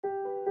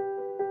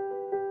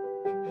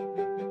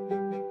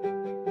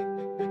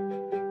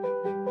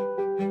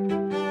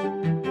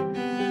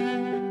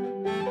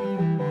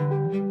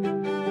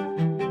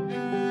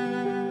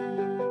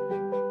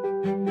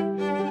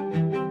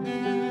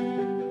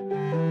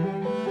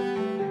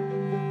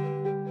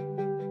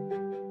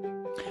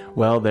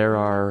Well, there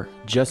are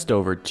just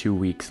over 2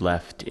 weeks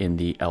left in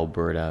the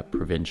Alberta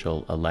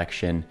provincial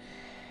election,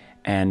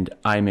 and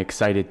I'm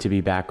excited to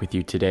be back with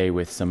you today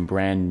with some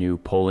brand new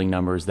polling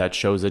numbers that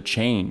shows a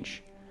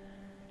change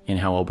in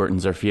how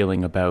Albertans are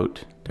feeling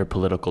about their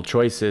political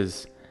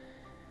choices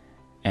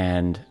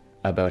and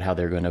about how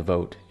they're going to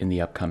vote in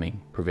the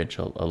upcoming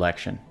provincial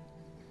election.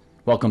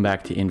 Welcome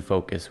back to In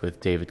Focus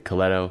with David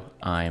Coletto.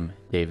 I'm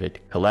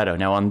David Coletto.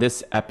 Now, on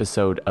this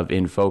episode of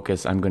In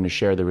Focus, I'm going to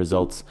share the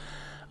results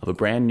of a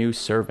brand new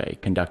survey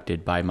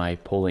conducted by my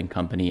polling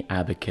company,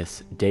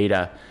 Abacus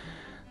Data.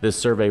 This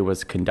survey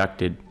was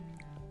conducted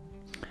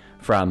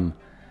from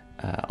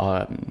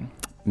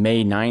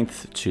May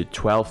 9th to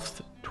 12th,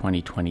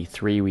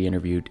 2023. We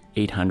interviewed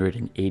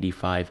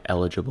 885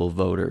 eligible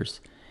voters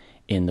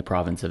in the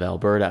province of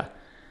Alberta.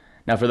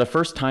 Now, for the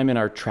first time in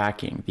our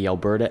tracking, the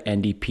Alberta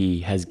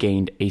NDP has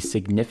gained a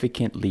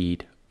significant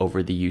lead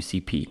over the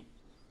UCP,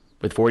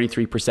 with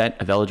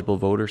 43% of eligible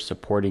voters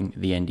supporting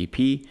the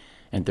NDP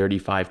and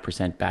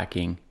 35%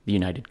 backing the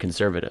United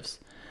Conservatives.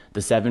 The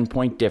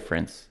 7-point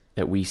difference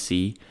that we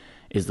see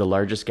is the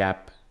largest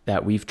gap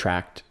that we've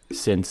tracked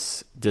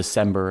since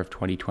December of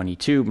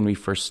 2022 when we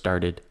first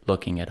started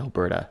looking at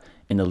Alberta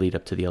in the lead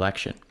up to the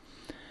election.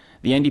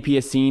 The NDP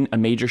has seen a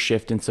major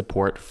shift in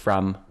support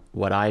from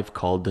what I've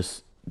called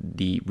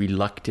the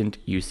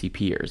reluctant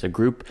UCPers, a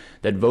group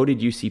that voted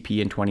UCP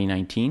in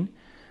 2019,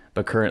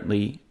 but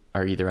currently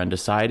are either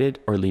undecided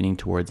or leaning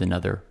towards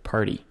another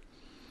party.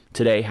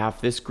 Today,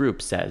 half this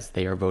group says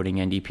they are voting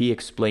NDP,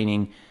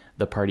 explaining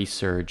the party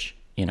surge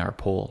in our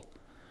poll.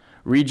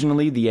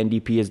 Regionally, the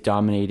NDP is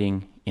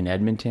dominating in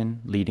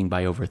Edmonton, leading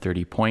by over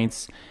 30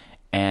 points,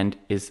 and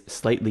is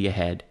slightly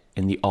ahead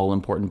in the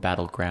all-important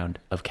battleground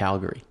of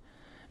Calgary.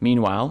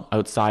 Meanwhile,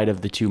 outside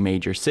of the two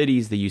major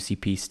cities, the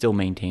UCP still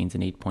maintains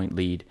an 8-point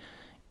lead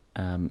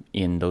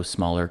in those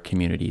smaller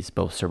communities,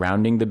 both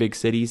surrounding the big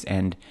cities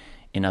and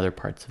in other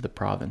parts of the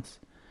province.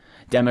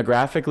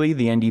 Demographically,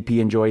 the NDP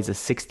enjoys a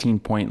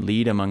 16-point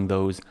lead among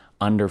those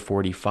under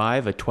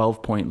 45, a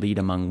 12-point lead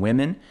among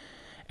women,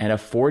 and a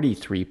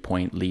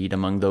 43-point lead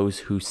among those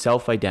who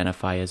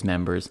self-identify as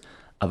members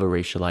of a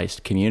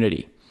racialized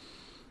community.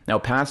 Now,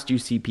 past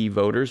UCP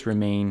voters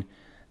remain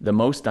the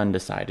most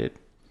undecided,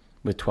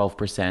 with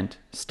 12%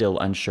 still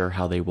unsure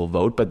how they will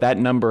vote, but that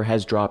number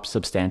has dropped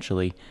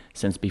substantially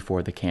since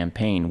before the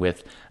campaign,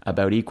 with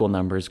about equal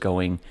numbers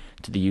going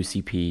to the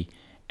UCP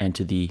and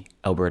to the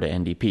Alberta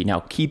NDP. Now,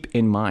 keep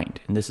in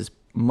mind, and this is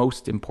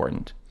most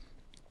important,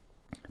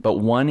 but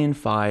 1 in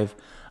 5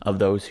 of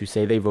those who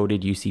say they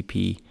voted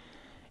UCP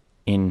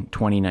in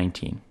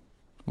 2019,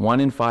 1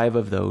 in 5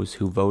 of those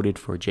who voted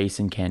for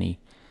Jason Kenney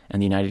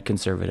and the United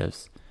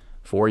Conservatives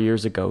 4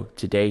 years ago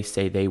today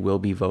say they will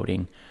be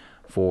voting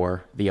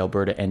for the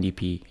Alberta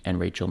NDP and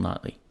Rachel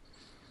Notley.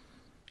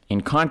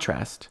 In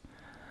contrast,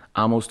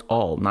 almost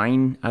all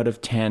 9 out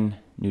of 10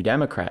 New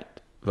Democrat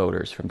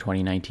voters from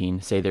 2019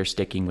 say they're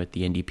sticking with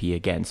the NDP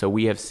again. So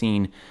we have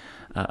seen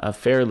a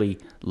fairly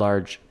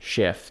large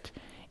shift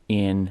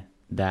in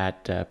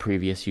that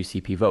previous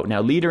UCP vote. Now,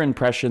 leader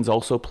impressions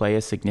also play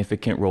a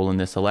significant role in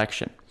this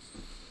election.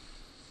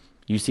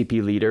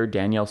 UCP leader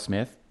Danielle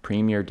Smith,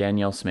 Premier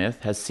Danielle Smith,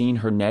 has seen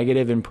her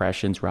negative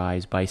impressions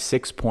rise by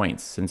 6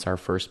 points since our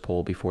first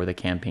poll before the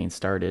campaign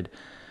started,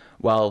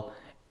 while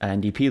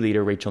NDP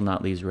leader Rachel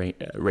Notley's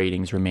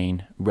ratings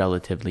remain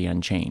relatively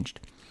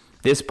unchanged.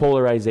 This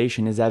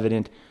polarization is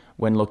evident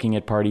when looking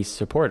at party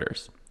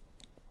supporters.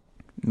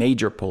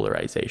 Major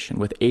polarization,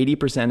 with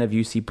 80% of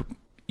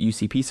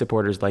UCP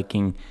supporters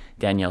liking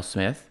Danielle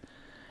Smith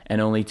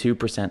and only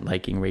 2%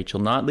 liking Rachel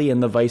Notley,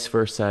 and the vice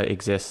versa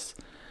exists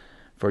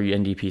for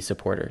NDP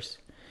supporters.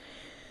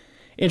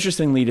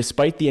 Interestingly,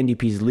 despite the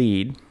NDP's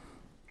lead,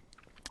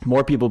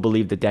 more people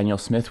believe that Danielle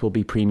Smith will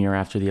be premier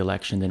after the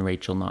election than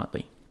Rachel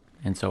Notley.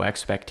 And so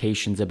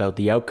expectations about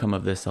the outcome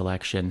of this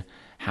election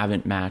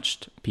haven't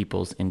matched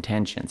people's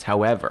intentions.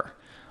 However,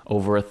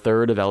 over a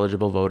third of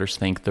eligible voters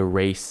think the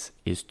race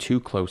is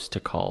too close to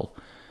call,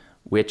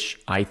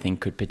 which I think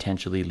could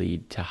potentially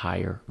lead to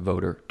higher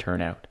voter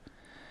turnout.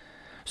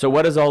 So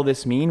what does all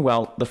this mean?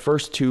 Well, the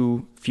first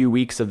few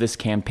weeks of this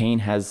campaign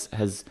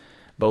has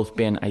both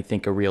been, I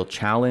think, a real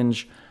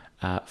challenge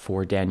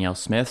for Danielle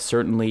Smith.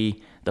 Certainly,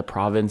 the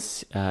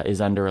province is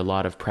under a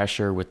lot of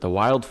pressure with the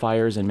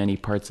wildfires in many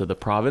parts of the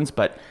province,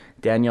 but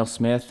Danielle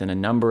Smith and a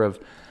number of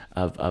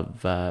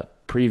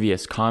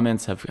previous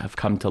comments have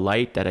come to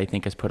light that I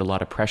think has put a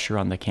lot of pressure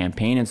on the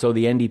campaign. And so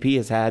the NDP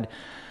has had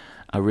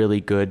a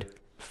really good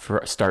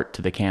start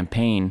to the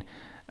campaign,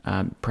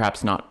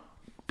 perhaps not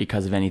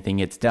because of anything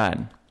it's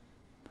done.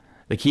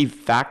 The key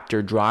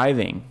factor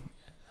driving,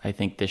 I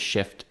think, this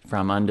shift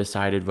from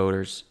undecided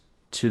voters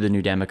to the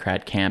New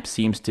Democrat camp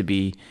seems to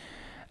be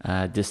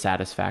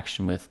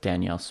dissatisfaction with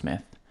Danielle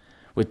Smith.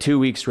 With 2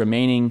 weeks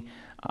remaining,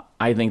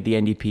 I think the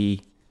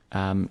NDP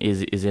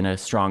is in a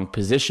strong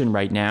position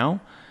right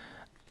now,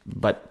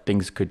 but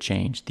things could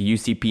change. The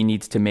UCP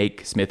needs to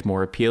make Smith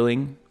more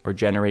appealing or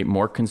generate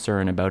more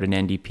concern about an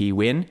NDP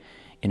win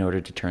in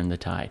order to turn the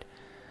tide.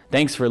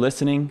 Thanks for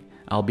listening.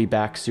 I'll be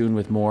back soon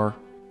with more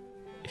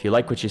If you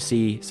like what you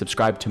see,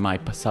 subscribe to my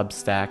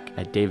Substack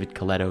at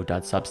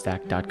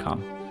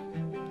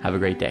davidcoletto.substack.com. Have a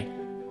great day.